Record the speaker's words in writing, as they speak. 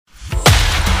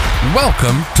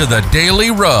Welcome to the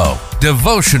Daily Row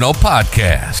Devotional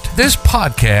Podcast. This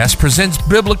podcast presents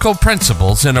biblical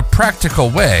principles in a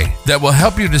practical way that will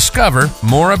help you discover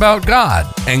more about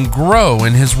God and grow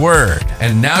in His Word.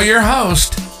 And now your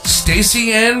host,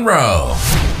 Stacey Ann Rowe.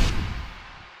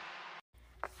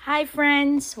 Hi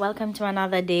friends, welcome to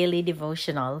another daily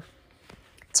devotional.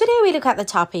 Today we look at the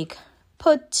topic,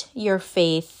 put your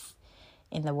faith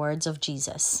in the words of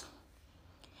Jesus.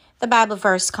 The Bible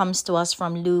verse comes to us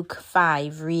from Luke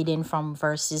 5, reading from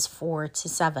verses 4 to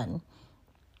 7.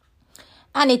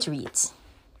 And it reads,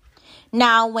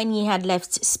 Now when he had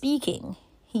left speaking,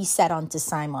 he said unto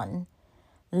Simon,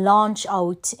 Launch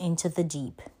out into the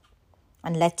deep,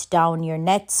 and let down your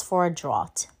nets for a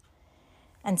draught.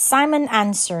 And Simon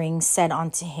answering said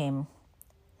unto him,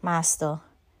 Master,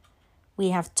 we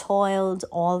have toiled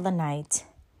all the night,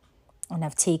 and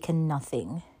have taken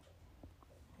nothing.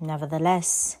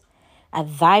 Nevertheless,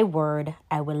 at thy word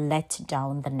I will let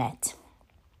down the net.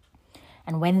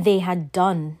 And when they had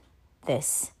done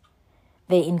this,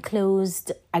 they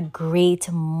enclosed a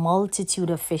great multitude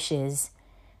of fishes,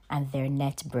 and their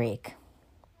net brake.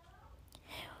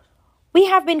 We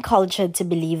have been cultured to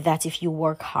believe that if you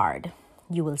work hard,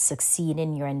 you will succeed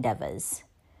in your endeavors.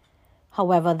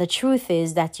 However, the truth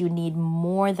is that you need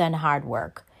more than hard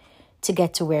work to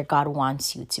get to where God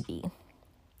wants you to be.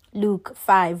 Luke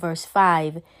 5 verse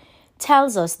 5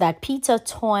 tells us that Peter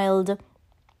toiled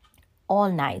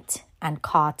all night and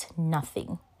caught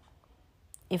nothing.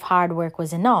 If hard work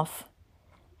was enough,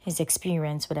 his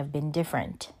experience would have been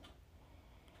different.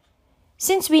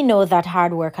 Since we know that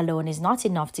hard work alone is not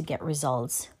enough to get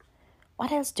results,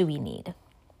 what else do we need?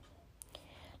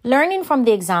 Learning from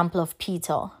the example of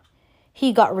Peter,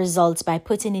 he got results by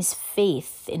putting his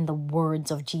faith in the words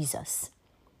of Jesus.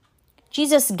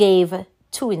 Jesus gave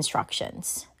two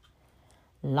instructions.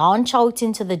 Launch out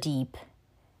into the deep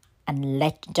and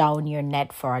let down your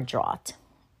net for a draught.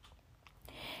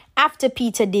 After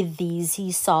Peter did these,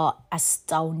 he saw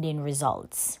astounding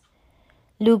results.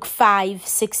 Luke 5,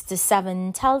 6 to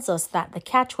 7 tells us that the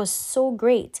catch was so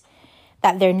great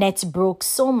that their nets broke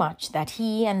so much that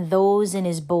he and those in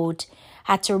his boat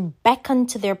had to beckon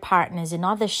to their partners in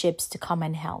other ships to come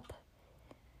and help.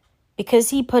 Because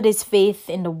he put his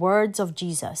faith in the words of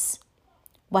Jesus,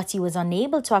 what he was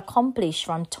unable to accomplish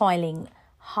from toiling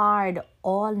hard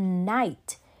all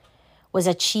night was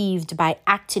achieved by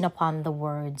acting upon the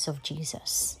words of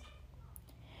Jesus.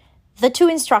 The two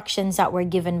instructions that were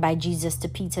given by Jesus to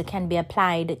Peter can be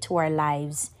applied to our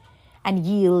lives and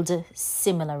yield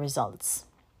similar results.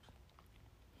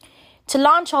 To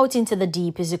launch out into the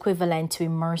deep is equivalent to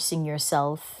immersing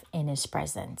yourself in His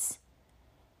presence.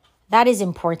 That is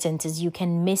important as you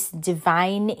can miss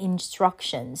divine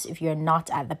instructions if you're not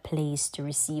at the place to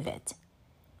receive it.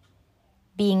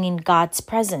 Being in God's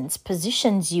presence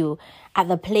positions you at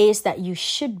the place that you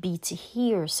should be to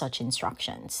hear such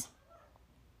instructions.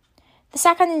 The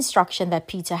second instruction that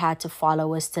Peter had to follow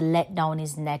was to let down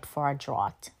his net for a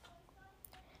draught.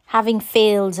 Having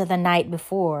failed the night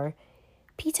before,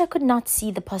 Peter could not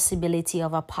see the possibility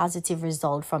of a positive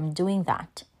result from doing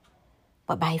that.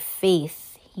 But by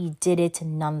faith, he did it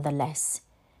nonetheless,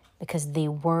 because they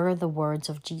were the words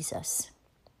of Jesus.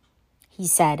 He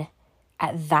said,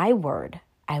 At thy word,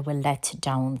 I will let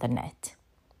down the net.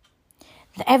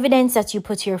 The evidence that you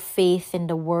put your faith in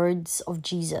the words of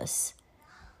Jesus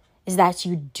is that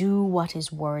you do what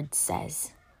His word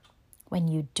says. When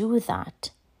you do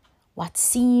that, what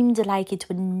seemed like it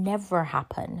would never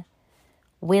happen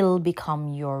will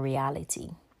become your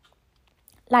reality.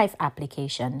 Life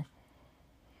application.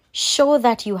 Show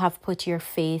that you have put your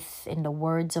faith in the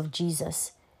words of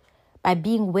Jesus by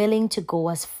being willing to go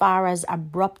as far as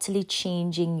abruptly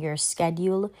changing your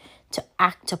schedule to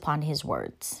act upon His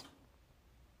words.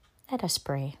 Let us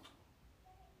pray.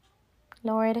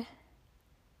 Lord,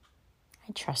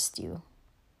 I trust you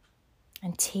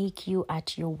and take you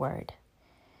at your word.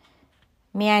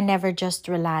 May I never just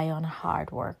rely on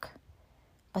hard work,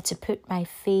 but to put my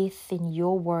faith in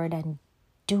your word and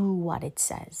do what it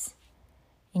says.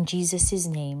 In Jesus'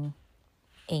 name,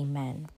 amen.